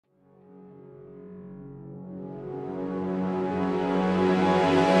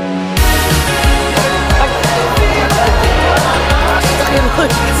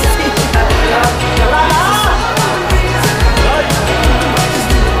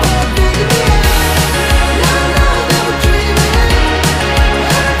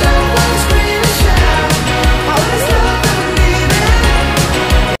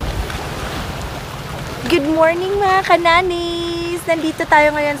mga kaNanneyhs! Nandito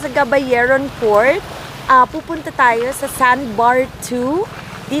tayo ngayon sa Balikbayan Port. Pupunta tayo sa SANDBAR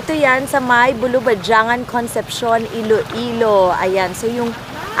 2. Dito yan sa may Balikbayan, Concepcion, Iloilo. Ayan, so yung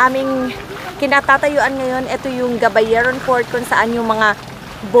aming kinatatayuan ngayon, ito yung Balikbayan Port kung saan yung mga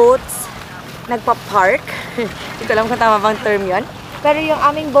boats nagpa-park. Hindi ko alam kung tama bang term yun. Pero yung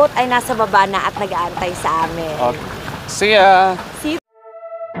aming boat ay nasa baba na at nag-aantay sa amin. Okay. See ya! See you.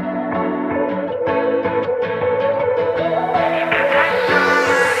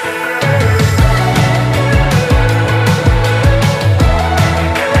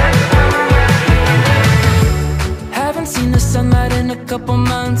 Couple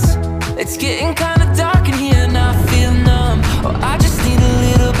months, it's getting kinda dark in here and I feel numb. Oh, I just need a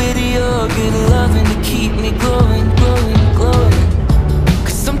little bit of your good loving to keep me glowing, glowing, glowing.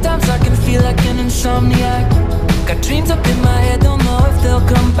 Cause sometimes I can feel like an insomniac. Got dreams up in my head, don't know if they'll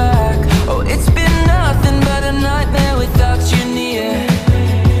come back. Oh, it's been nothing but a nightmare without you near.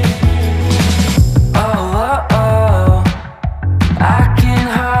 Oh, oh, oh, I can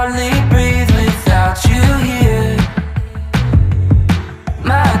hardly breathe without you here.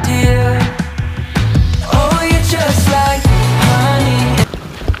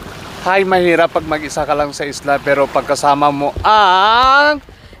 Hi, mahirap pag mag-isa ka lang sa isla pero pagkasama mo ang...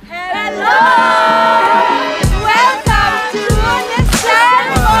 Hello! Welcome to the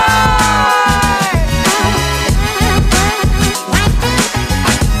SANDBAR!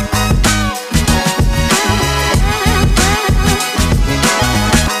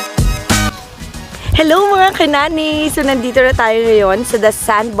 Hello mga kaNanneyhs! So nandito na tayo ngayon sa the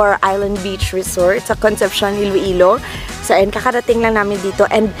SANDBAR Island Beach Resort sa Concepcion, Iloilo. So ayun, kakarating lang namin dito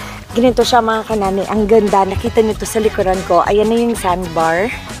and ganito siya mga kaNanney. Ang ganda. Nakita nyo to sa likuran ko. Ayan na yung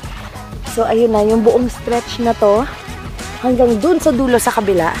sandbar. So, ayun na. Yung buong stretch na to. Hanggang dun sa dulo sa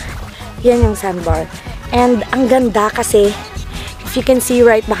kabila. Yan yung sandbar. And ang ganda kasi, if you can see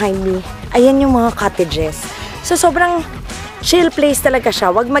right behind me, ayan yung mga cottages. So, sobrang chill place talaga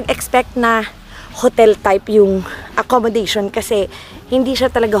siya. Huwag mag-expect na hotel type yung accommodation kasi hindi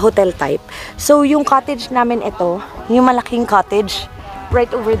siya talaga hotel type. So, yung cottage namin ito, yung malaking cottage,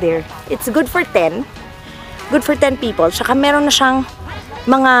 right over there. It's good for 10. Good for 10 people. Tsaka meron na siyang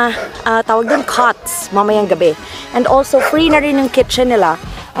mga tawag doon cots mamayang gabi. And also free na rin yung kitchen nila.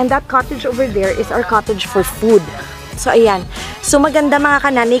 And that cottage over there is our cottage for food. So ayan. So maganda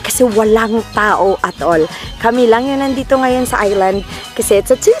mga kaNanney kasi walang tao at all. Kami lang yung nandito ngayon sa island kasi it's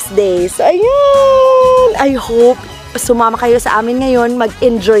a Tuesday. So ayan. I hope sumama kayo sa amin ngayon.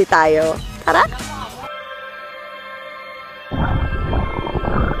 Mag-enjoy tayo. Tara!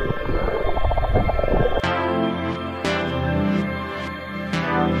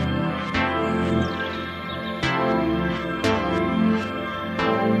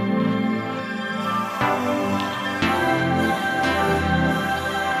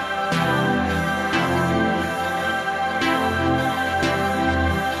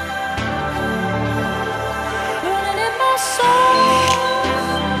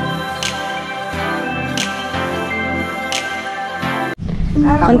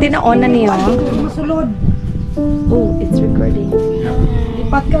 Konti na on na niyo. Masulod. Oh, it's recording.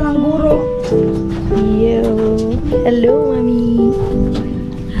 Lipat ka ng guro. Yo. Hello, Mami.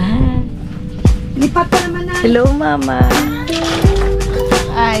 Hi. Lipat ka naman na. Hello, Mama.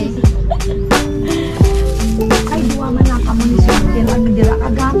 Ay. Ay, duwa man lang ka mo ni Sir. Ang nagdila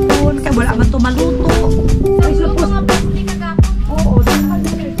kagapon. Kaya wala man tumaluto. Ay, supos. Oo,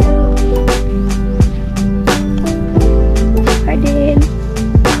 Hardin.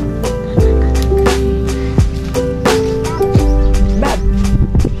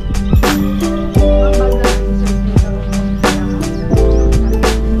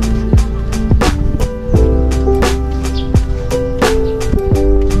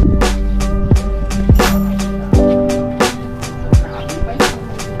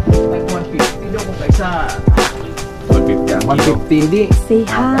 Hindi. Say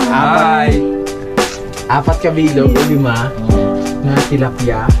hi. Apat ka bilog o 5 na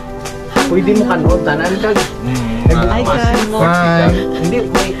tilapia. Pwede mo kanood, tanan kag. Hi, guys.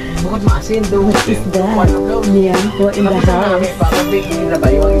 Hindi, may bukod maasin daw. Isda. Yan po in the house. Pakabig nila ba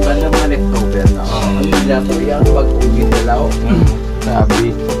yung iba ng mga leftover na? Ang nila po yung pag-ugin nila.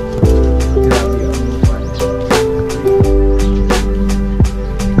 Sabi. Grabe yun.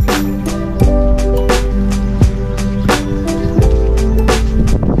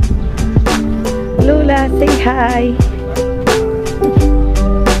 Lola, say hi.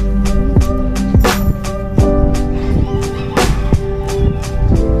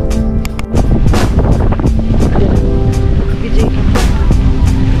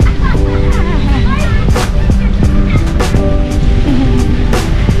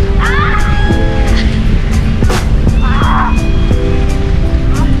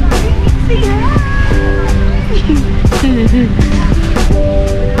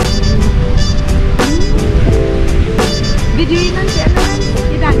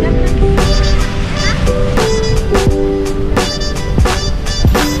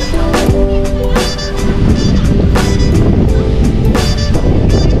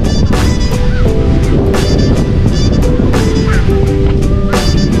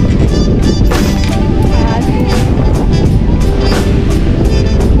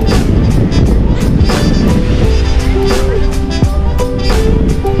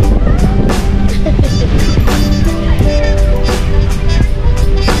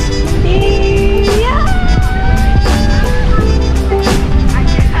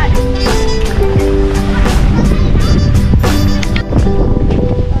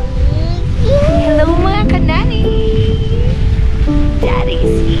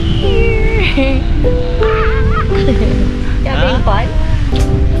 Having fun?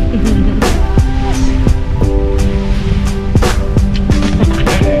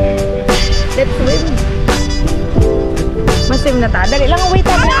 Let's swim. Maswim na ta. Dali lang, wait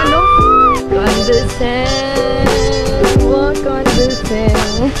na ano. On the sand, walk on the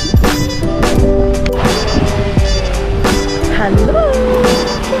sand. Hello.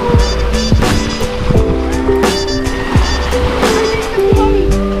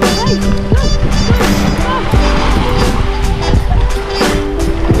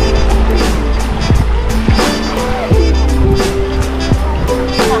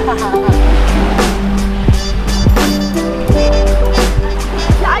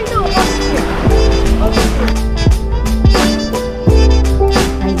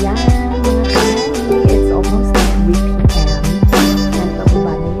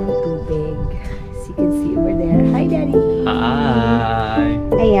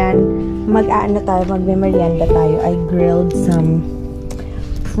 Mag-aano tayo, magme-merienda tayo. I grilled some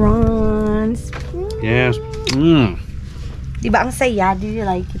prawns. Yes. Diba ang saya? Do you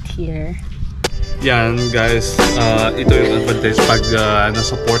like it here? Yan guys, ito yung advantage pag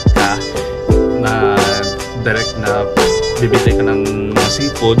na-support ka na direct na bibili ka ng mga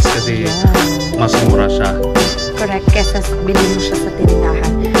seafoods kasi mas mura siya. Correct, kesa bilhin mo siya sa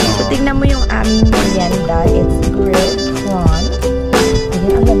tindahan. So tingnan mo yung aming merienda. It's grilled prawns.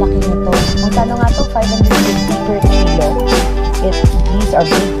 Ang lalaki nito. Magkano nga ito? 550 per kilo. These are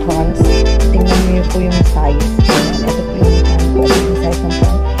big prawns. Tingnan niyo po yung size. Ito po yung size ng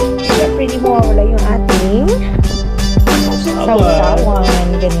prawn. Siyempre, hindi mawawala yung ating sausawan.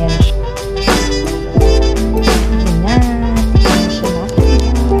 Ganyan siya. Ganyan. Tingnan siya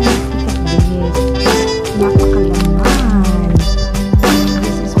natin. Napakalaman.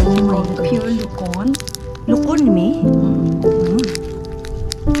 This is pure lukon. Lukon, me?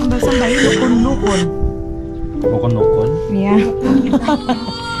 Sambay, lukon-lukon. Lukon-lukon? Yeah.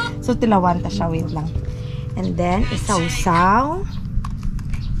 So, tilawan ta siya. Wait lang. And then, isaw-saw.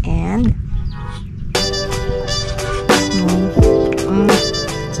 And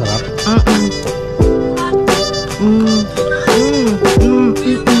sarap.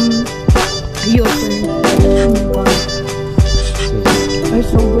 Your turn. Oh my God. It's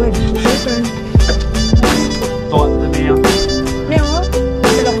so good. Your turn. Tuwa na niya. Meron?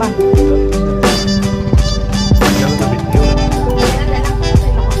 Sila ka.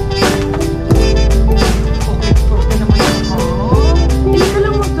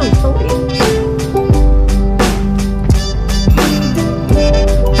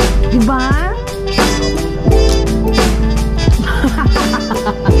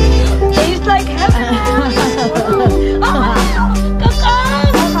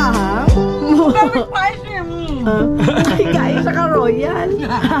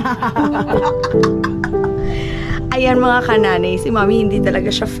 Ayan mga kananay, si Mami hindi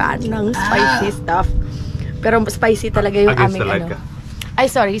talaga siya fan ng spicy stuff. Pero spicy talaga yung aming ano. Ay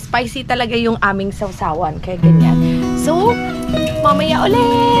sorry, spicy talaga yung aming sausawan. Kaya ganyan. So, mamaya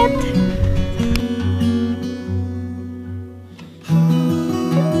ulit!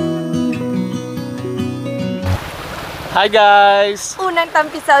 Hi guys! Unang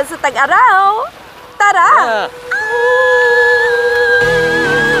tampisaw sa tag-araw! Tara!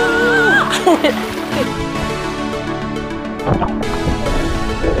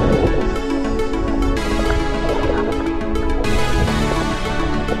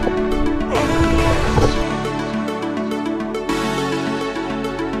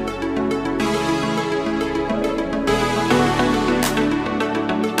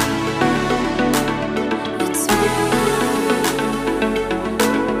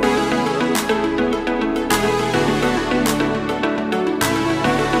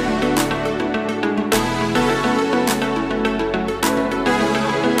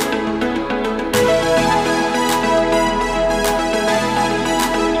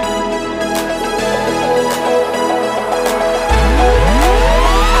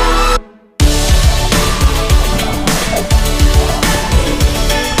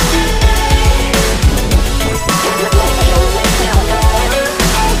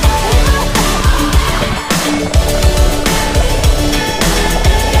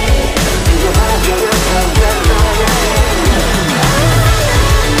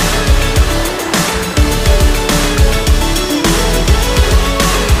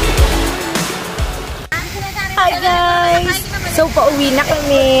 So, pauwi na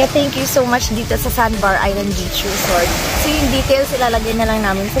kami. Thank you so much dito sa SANDBAR Island Beach Resort. So, yung details ilalagay na lang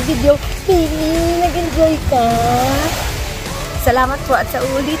namin sa video. Baby, nag-enjoy ka? Salamat po at sa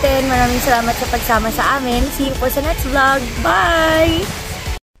uulitin. Maraming salamat sa pagsama sa amin. See you po sa next vlog. Bye!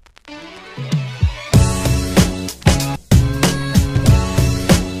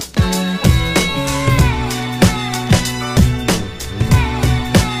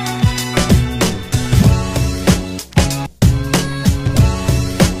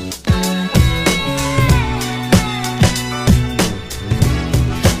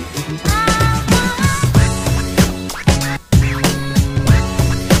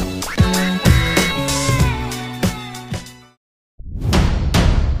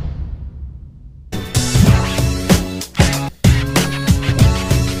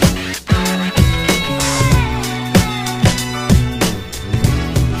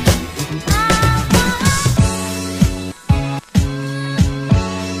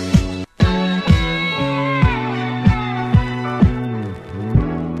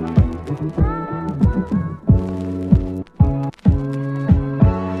 Ah.